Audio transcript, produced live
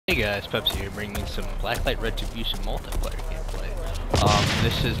Hey guys, Pepsi here, bringing some Blacklight Retribution multiplayer gameplay.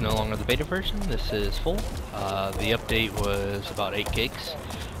 This is no longer the beta version, this is full. The update was about 8 gigs.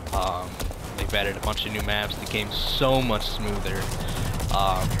 They've added a bunch of new maps, the game's so much smoother.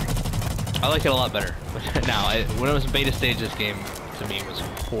 I like it a lot better. Now, when it was in beta stage, this game, to me, was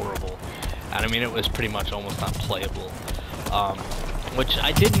horrible. And I mean, it was pretty much almost not playable. Which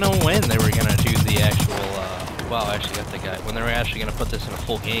I didn't know when they were gonna do the actual, wow, I actually got the guy, when they were actually gonna put this in a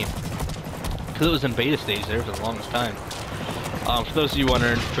full game. Because it was in beta stage there for the longest time. For those of you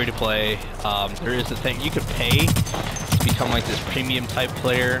wondering, free to play, there is a thing, you could pay to become like this premium type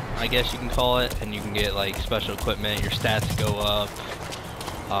player, I guess you can call it, and you can get like special equipment, your stats go up,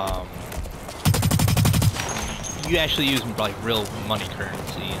 you actually use like real money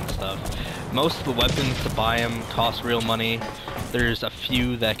currency and stuff. Most of the weapons to buy them cost real money. There's a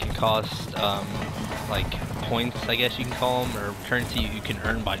few that can cost like points, I guess you can call them, or currency you can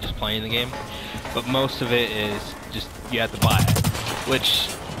earn by just playing the game. But most of it is just you have to buy it, which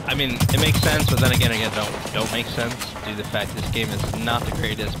I mean it makes sense, but then again don't make sense due to the fact this game is not the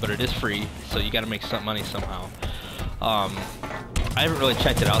greatest, but it is free, so you got to make some money somehow. I haven't really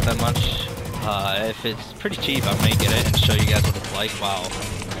checked it out that much. If it's pretty cheap, I may get it and show you guys what it's like. Wow,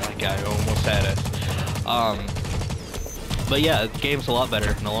 that guy almost had it. But yeah, the game's a lot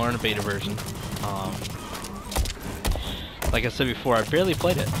better, no longer in a beta version. Like I said before, I barely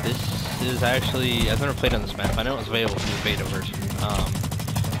played it. This is actually, I've never played on this map. I know it was available for the beta version.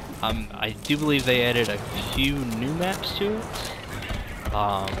 I do believe they added a few new maps to it.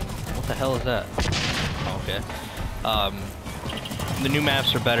 What the hell is that? Oh, okay. The new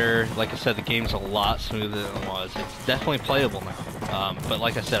maps are better. Like I said, the game's a lot smoother than it was. It's definitely playable now. But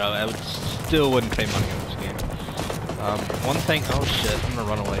like I said, I still wouldn't pay money on this game. One thing, oh shit, I'm gonna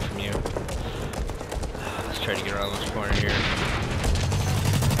run away from you. Let's try to get around this corner here.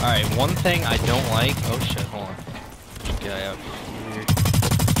 Alright, one thing I don't like, oh shit, hold on. There's a guy out here.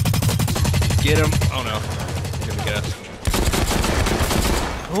 Get him, oh no, he's gonna get us.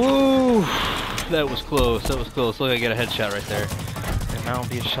 Ooh, that was close, that was close. Look, I got a headshot right there. And now I'm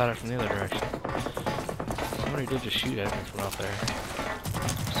being shot at from the other direction. Somebody did just shoot at me from out there.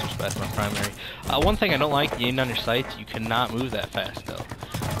 That's my primary. One thing I don't like, you aim on your sights, you cannot move that fast though.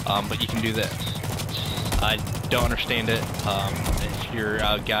 But you can do this. I don't understand it. If you're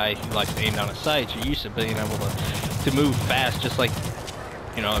a guy who likes to aim down his sights, you're used to being able to move fast, just like,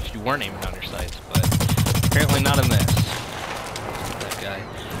 you know, if you weren't aiming down your sights. But apparently not in this. That guy.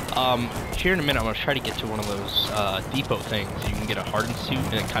 Here in a minute, I'm gonna try to get to one of those depot things. You can get a hardened suit,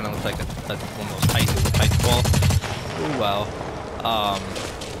 and it kind of looks like one of those tight wall. Oh wow.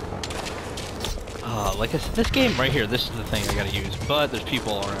 Like I said, this game right here, this is the thing I gotta use, but there's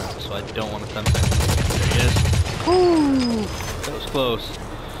people all around, so I don't want to tempt it. There he is. Woo! That was close.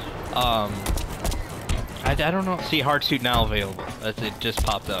 I don't know. See, hard suit now available. It just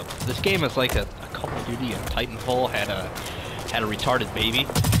popped up. This game is like a Call of Duty, and Titanfall had a retarded baby,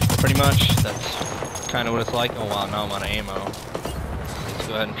 pretty much. That's kind of what it's like. Oh wow, now I'm out of ammo. Let's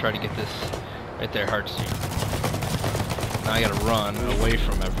go ahead and try to get this right there, hard suit. Now I gotta run away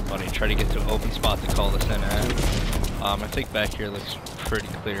from everybody, try to get to an open spot to call this in at. I think back here looks pretty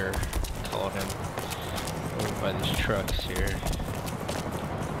clear. Call him over by these trucks here.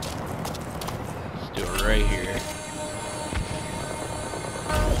 Let's do it right here.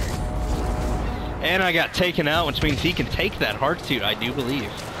 And I got taken out, which means he can take that hard suit, I do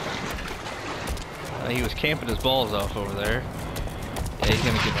believe. He was camping his balls off over there. Yeah, he's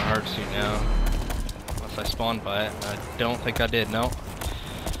gonna get the hard suit now. I spawned by it. I don't think I did. No.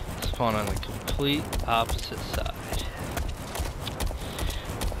 Spawn on the complete opposite side.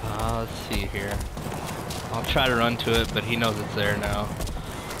 Let's see here. I'll try to run to it, but he knows it's there now.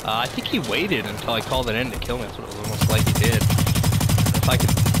 I think he waited until I called it in to kill me. That's what it was almost like he did. If I could,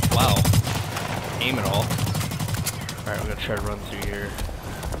 wow, aim it all. Alright, we're gonna try to run through here.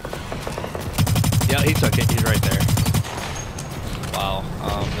 Yeah, he took it. He's right there. Wow, I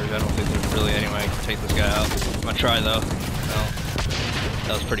don't think there's really any way I can take this guy out. I'm gonna try though. No,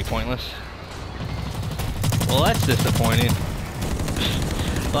 that was pretty pointless. Well, that's disappointing.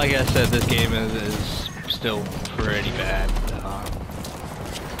 Like I said, this game is still pretty bad.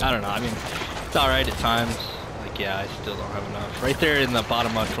 I don't know, I mean, it's alright at times. Like, yeah, I still don't have enough. Right there in the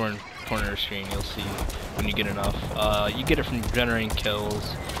bottom left corner of the screen, you'll see when you get enough. You get it from generating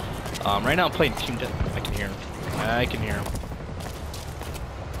kills. Right now I'm playing Team Deathmatch. I can hear him. I can hear him.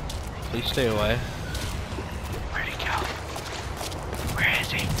 Please stay away. Where'd he go? Where is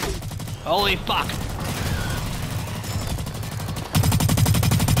he? Holy fuck!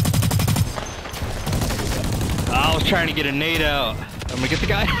 I was trying to get a nade out. I'm gonna get the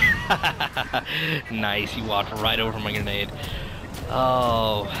guy. Nice, he walked right over my grenade.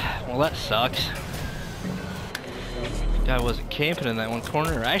 Oh, well that sucks. Guy wasn't camping in that one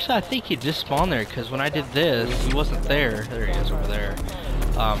corner. Actually, I think he just spawned there because when I did this, he wasn't there. There he is over there.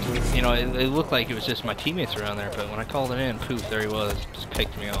 You know, it looked like it was just my teammates around there, but when I called it in, poof, there he was. Just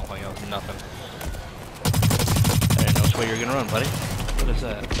picked me out like I was nothing. I didn't know which way you were gonna run, buddy. What is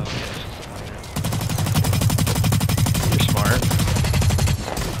that? Oh, yeah, you're smart.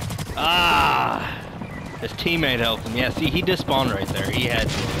 Ah! His teammate helped him. Yeah, see, he just spawned right there. He had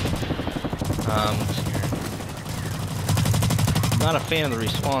to. Let's see here. Not a fan of the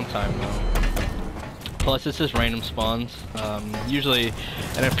respawn time though. Plus, it's just random spawns. Usually,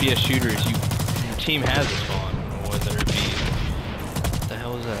 in FPS shooters, your team has a spawn, whether it be. What the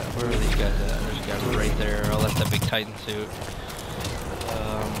hell is that? Where are these guys at? There's a guy right there. Oh, that's that big Titan suit.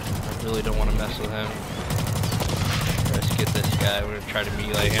 I really don't want to mess with him. Let's get this guy. We're gonna try to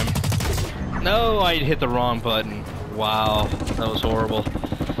melee him. No, I hit the wrong button. Wow, that was horrible.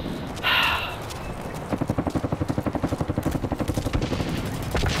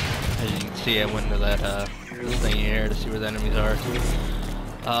 See, I went into that this thing here to see where the enemies are.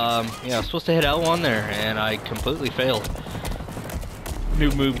 Yeah, I was supposed to hit L1 there, and I completely failed. New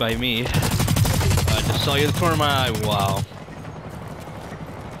move by me. I just saw you in the corner of my eye. Wow.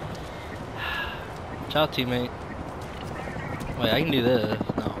 Ciao, teammate. Wait, I can do this.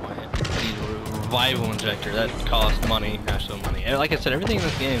 No, wait. I need a revival injector. That costs money, actual money. And like I said, everything in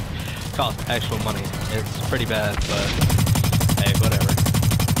this game costs actual money. It's pretty bad, but hey, whatever.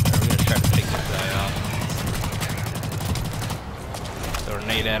 Try to take this guy off. Throw a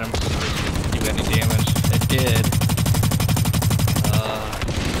nade at him, see if it do any damage. It did.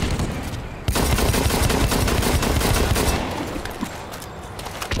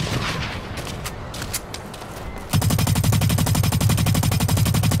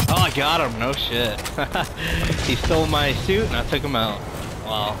 Oh, I got him. No shit. He stole my suit and I took him out.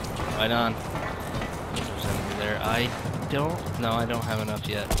 Wow. Right on. There's enemy there. I don't have enough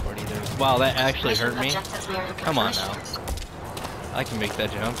yet for it either. Wow, that actually hurt me. Come on now. I can make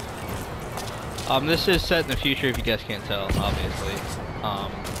that jump. This is set in the future if you guys can't tell, obviously.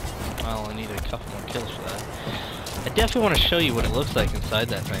 Well, I need a couple more kills for that. I definitely want to show you what it looks like inside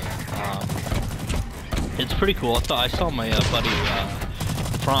that thing. It's pretty cool. I saw my buddy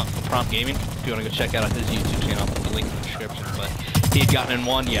Prompt Gaming. If you want to go check out his YouTube channel, I'll put the link in the description. But he had gotten in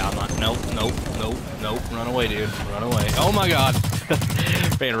one. Yeah, I'm not. Nope. Run away, dude. Run away. Oh my god.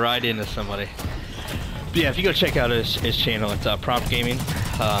 Ran right into somebody. But yeah, if you go check out his channel, it's Prompt Gaming.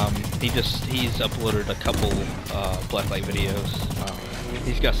 He's uploaded a couple Blacklight videos.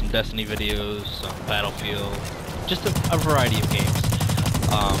 He's got some Destiny videos, some Battlefield, just a variety of games.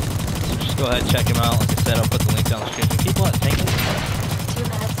 So just go ahead and check him out. Like I said, I'll put the link down the description. People at thank you. 2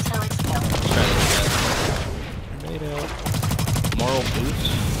 minutes till explode. Try this guy. Moral boost.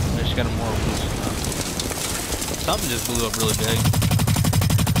 I just got a moral boost. Something just blew up really big.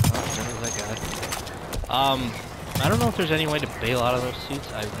 Oh, there's that guy. I don't know if there's any way to bail out of those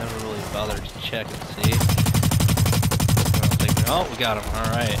suits. I've never really bothered to check and see. Oh, we got him.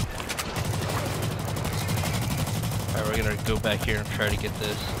 Alright. Alright, we're gonna go back here and try to get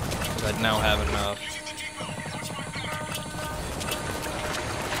this. Because I now have enough.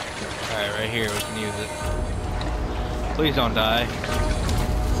 Alright, right here, we can use it. Please don't die.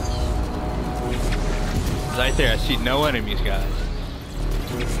 Right there, I see no enemies, guys.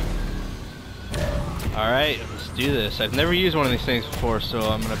 Alright, let's do this. I've never used one of these things before, so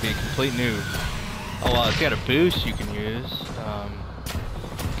I'm gonna be a complete noob. Oh wow, it's got a boost you can use.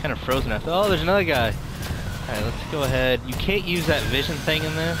 Kind of frozen after. Oh, there's another guy. Alright, let's go ahead. You can't use that vision thing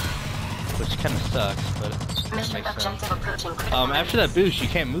in this, which kind of sucks, but it makes sense. After that boost, you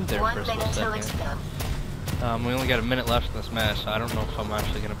can't move there for a split second. We only got a minute left in this match, so I don't know if I'm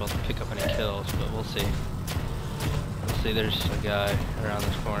actually gonna be able to pick up any kills, but we'll see. Let's see, there's a guy around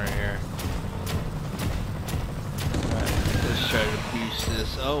this corner here. Alright, let's try to boost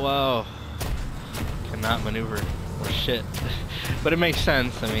this. Oh wow. Cannot maneuver. Or shit. But it makes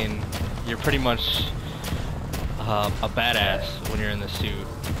sense. I mean, you're pretty much a badass when you're in the suit,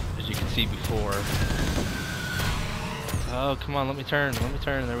 as you can see before. Oh, come on, let me turn.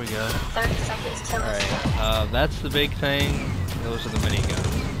 There we go. 30 seconds till Alright, that's the big thing. Those are the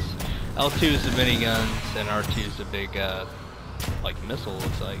miniguns. L2 is the miniguns, and R2 is the big, like, missile,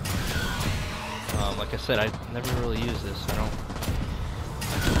 looks like. Like I said, I never really used this. I don't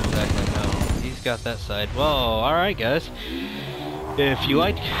exactly know. He's got that side. Whoa, alright, guys. If you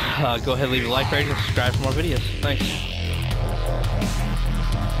like, go ahead and leave a like, rating, and subscribe for more videos. Thanks.